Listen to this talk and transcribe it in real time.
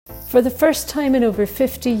For the first time in over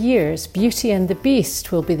 50 years, Beauty and the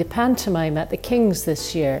Beast will be the pantomime at the King's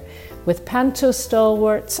this year, with Panto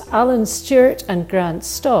stalwarts Allan, Stewart and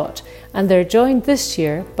Stott, and they're joined this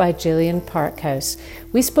year by Gillian Parkhouse.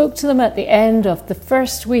 We spoke to them at the end of the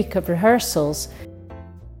first week of rehearsals.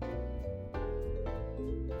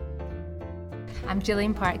 I'm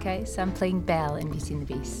Gillian Parkhouse. I'm playing Belle in Beauty and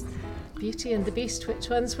the Beast. Beauty and the Beast, which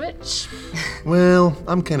one's which? Well,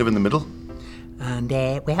 I'm kind of in the middle. And,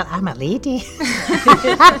 well, I'm a lady.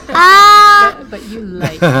 But you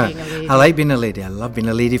like being a lady. I like being a lady. I love being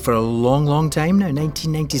a lady for a long, long time now.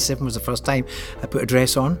 1997 was the first time I put a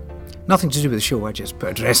dress on. Nothing to do with the show, I just put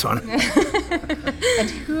a dress on. And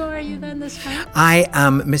who are you then this time? I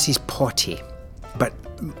am Mrs. Potty, but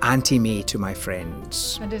Auntie May to my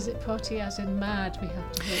friends. And is it potty as in mad, we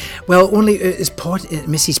have to hope? Well, only it's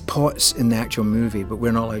Mrs. Potts in the actual movie, but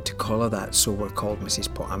we're not allowed to call her that, so we're called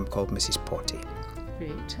Mrs. Pot. I'm called Mrs. Potty.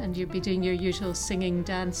 Great. And you'll be doing your usual singing,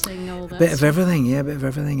 dancing, all that. Bit of everything, yeah, bit of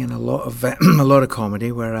everything, and a lot of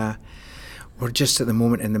comedy. We're just at the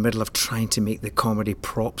moment in the middle of trying to make the comedy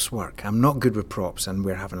props work. I'm not good with props, and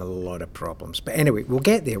we're having a lot of problems. But anyway, we'll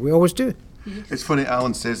get there. We always do. It's funny,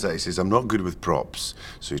 Allan says that. He says, I'm not good with props,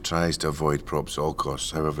 so he tries to avoid props at all costs.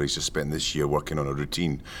 However, he's just spent this year working on a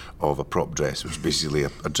routine of a prop dress, which is basically a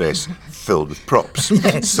dress filled with props.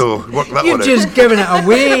 Yes. So work that You've one out. just given it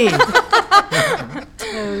away.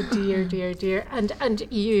 Oh dear, dear, dear. And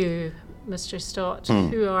you, Mr. Stott,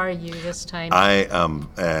 who are you this time? I am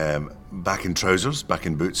back in trousers, back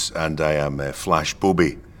in boots, and I am Flash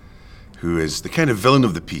Bobby, who is the kind of villain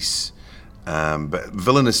of the piece. But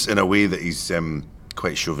villainous in a way that he's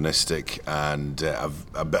quite chauvinistic and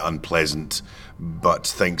a bit unpleasant, but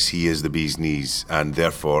thinks he is the bee's knees, and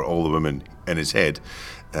therefore all the women in his head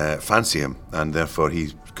fancy him, and therefore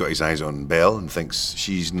he's got his eyes on Belle and thinks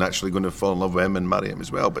she's naturally going to fall in love with him and marry him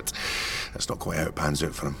as well, but that's not quite how it pans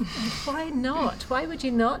out for him. Why not? Why would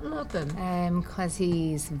you not love him? Because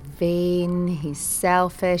he's vain, he's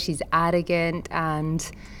selfish, he's arrogant, and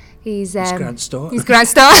he's Grant Stott. He's Grant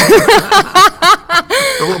Stott.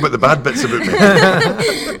 A little bit the bad bits about me.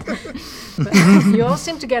 But you all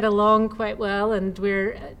seem to get along quite well, and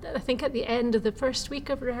we're, I think, at the end of the first week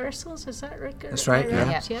of rehearsals. Is that right? That's right,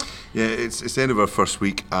 yeah. Yeah, it's the end of our first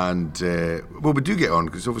week, and well, we do get on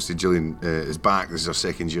because obviously Gillian is back. This is her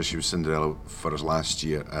second year. She was Cinderella for us last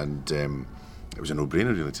year, and it was a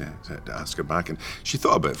no-brainer really to ask her back. And she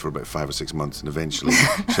thought about it for about 5 or 6 months, and eventually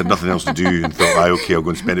she had nothing else to do and thought, okay, I'll go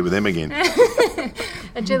and spend it with him again.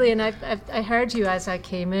 And Gillian, I heard you as I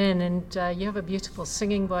came in, and you have a beautiful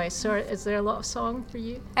singing voice. So is there a lot of song for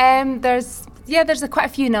you? There's quite a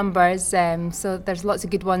few numbers. So there's lots of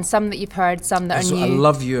good ones. Some that you've heard, some that are new. I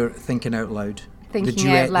love your thinking out loud. Thinking the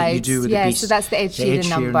duet out loud. That you do with the Beast. So that's the Ed Sheeran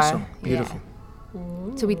number. Song. Beautiful. Yeah.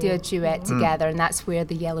 So we do a duet together, and that's where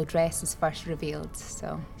the yellow dress is first revealed.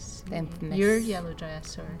 So the infamous. Your yellow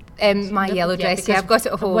dress, or my yellow dress? Yeah, I've got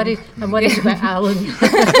it at home. I'm worried about Allan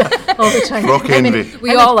all the time. Rock envy.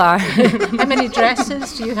 We all are. How many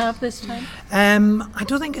dresses do you have this time? I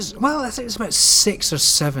don't think it's, well, I think it's about 6 or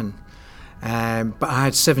 7. But I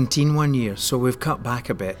had 17 one year, so we've cut back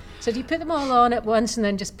a bit. So do you put them all on at once and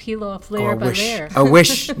then just peel off layer by layer? I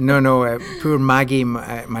wish. No. Poor Maggie,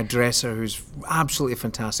 my dresser, who's absolutely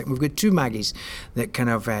fantastic. We've got 2 Maggies that kind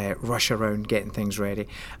of rush around getting things ready,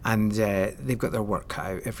 and they've got their work cut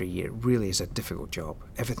out every year. It really is a difficult job.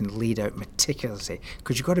 Everything laid out meticulously,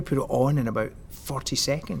 because you've got to put it on in about 40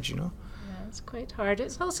 seconds, you know? Yeah, it's quite hard.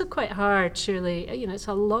 It's also quite hard, surely. You know, it's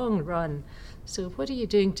a long run. So what are you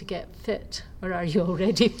doing to get fit, or are you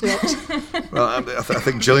already fit? Well, I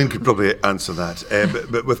think Gillian could probably answer that.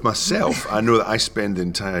 But with myself, I know that I spend the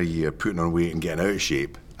entire year putting on weight and getting out of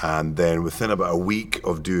shape, and then within about a week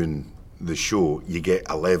of doing the show, you get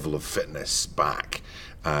a level of fitness back,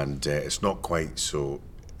 and it's not quite so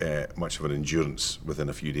much of an endurance within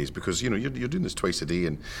a few days, because you're doing this twice a day,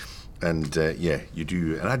 and you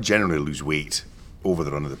do, and I generally lose weight over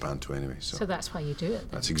the run of the Panto anyway. So that's why you do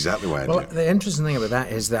it. That's exactly why I do Well, it. the interesting thing about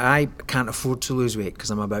that is that I can't afford to lose weight,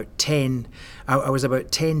 because I'm about 10. I was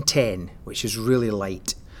about 10, which is really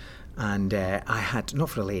light. And I had,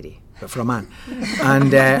 not for a lady, but for a man.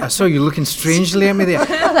 And I saw you looking strangely at me there.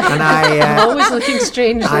 And I'm always looking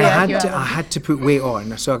strangely at you. I had to put weight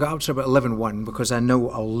on. So I got up to about 11.1, because I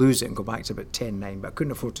know I'll lose it and go back to about 10.9. But I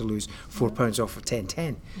couldn't afford to lose 4 pounds off of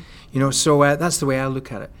 10.10. So that's the way I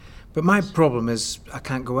look at it. But my problem is I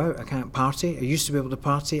can't go out, I can't party. I used to be able to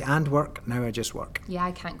party and work, now I just work. Yeah,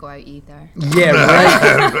 I can't go out either. Yeah,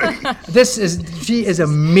 right. She is a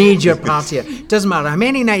major partier. Doesn't matter how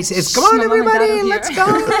many nights it is. Come on, everybody, let's go.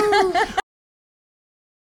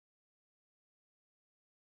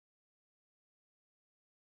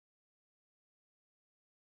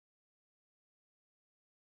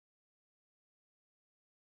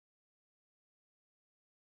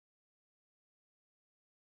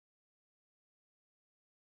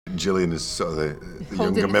 Gillian is sort of the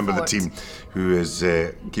Holding younger the member of the fort. team who is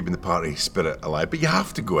keeping the party spirit alive. But you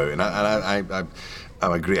have to go out, and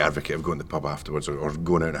I'm a great advocate of going to the pub afterwards or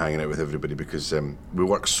going out and hanging out with everybody because we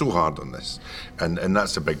work so hard on this, and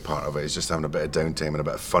that's a big part of it. Is just having a bit of downtime and a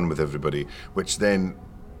bit of fun with everybody, which then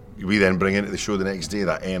we then bring into the show the next day,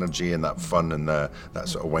 that energy and that fun and that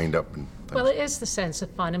sort of wind up. And Well, it is the sense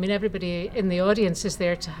of fun. I mean, everybody in the audience is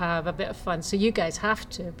there to have a bit of fun. So you guys have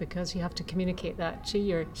to, because you have to communicate that to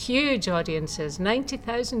your huge audiences.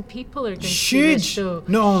 90,000 people are going to see this Huge. show.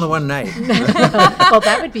 Not all in one night. Well,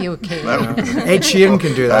 that would be okay. Ed Sheeran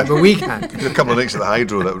can do that, but we can't. a couple of nights at the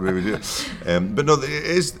Hydro, that would really do it. But no, it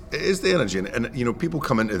is the energy, and you know, people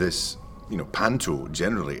come into this, you know, Panto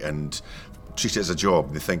generally and treat it as a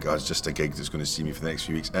job. They think, oh, it's just a gig that's going to see me for the next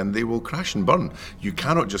few weeks, and they will crash and burn. You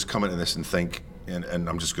cannot just come into this and think, and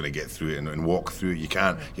I'm just going to get through it and walk through it. You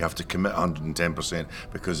can't. You have to commit 110%,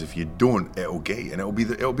 because if you don't, it'll get you, and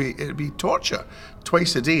it'll be torture.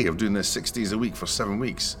 Twice a day of doing this 6 days a week for 7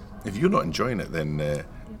 weeks. If you're not enjoying it, then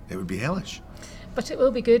it would be hellish. But it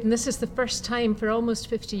will be good, and this is the first time for almost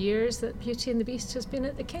 50 years that Beauty and the Beast has been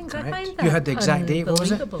at the King's. Correct. I find that You had the exact date, what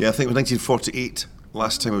was it? unbelievable. Yeah, I think it was 1948.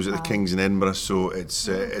 Last time I was at the King's in Edinburgh, so it's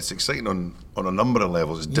exciting on a number of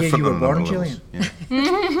levels. It's different you were on a number born, of levels.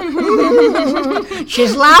 Gillian.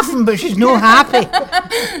 She's laughing, but she's no happy.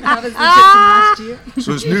 That was the last year.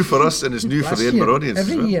 So it's new for us and it's new for the Edinburgh audience as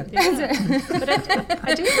Every well. year. But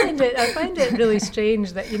I do find it really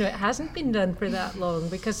strange that, you know, it hasn't been done for that long,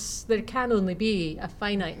 because there can only be a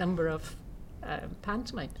finite number of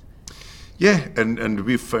pantomimes. Yeah, and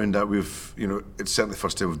we've found that it's certainly the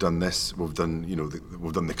first time we've done this. We've done,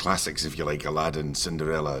 we've done the classics, if you like, Aladdin,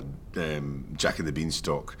 Cinderella, Jack and the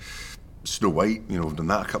Beanstalk, Snow White. We've done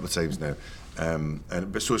that a couple of times now.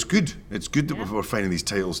 But so it's good. It's good that we're finding these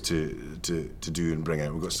titles to do and bring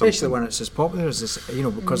out. We've got something. Especially when it's as popular as this,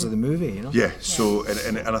 because of the movie, Yeah. So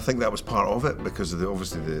and I think that was part of it, because of there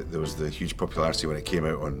was the huge popularity when it came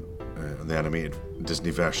out on the animated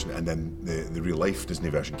Disney version, and then the real life Disney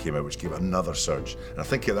version came out, which gave another surge. And I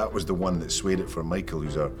think that was the one that swayed it for Michael,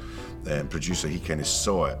 who's our producer. He kind of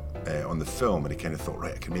saw it on the film, and he kind of thought,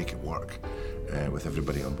 right, I can make it work with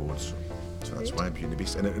everybody on board. So that's why Beauty and the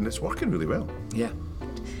Beast, and it's working really well. Yeah.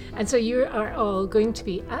 And so you are all going to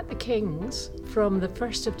be at the King's from the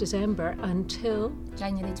 1st of December until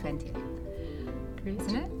January 20th,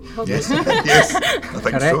 isn't it? Yes, yes, I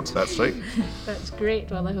think Correct. so. That's right. That's great.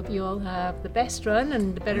 Well, I hope you all have the best run,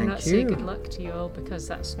 and better Thank not say you. good luck to you all, because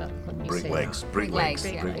that's not what you Break say. legs, break legs,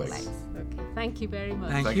 yeah, break break legs. legs. Okay, thank you very much.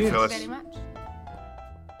 Thank Thank you. you, fellas. Very much.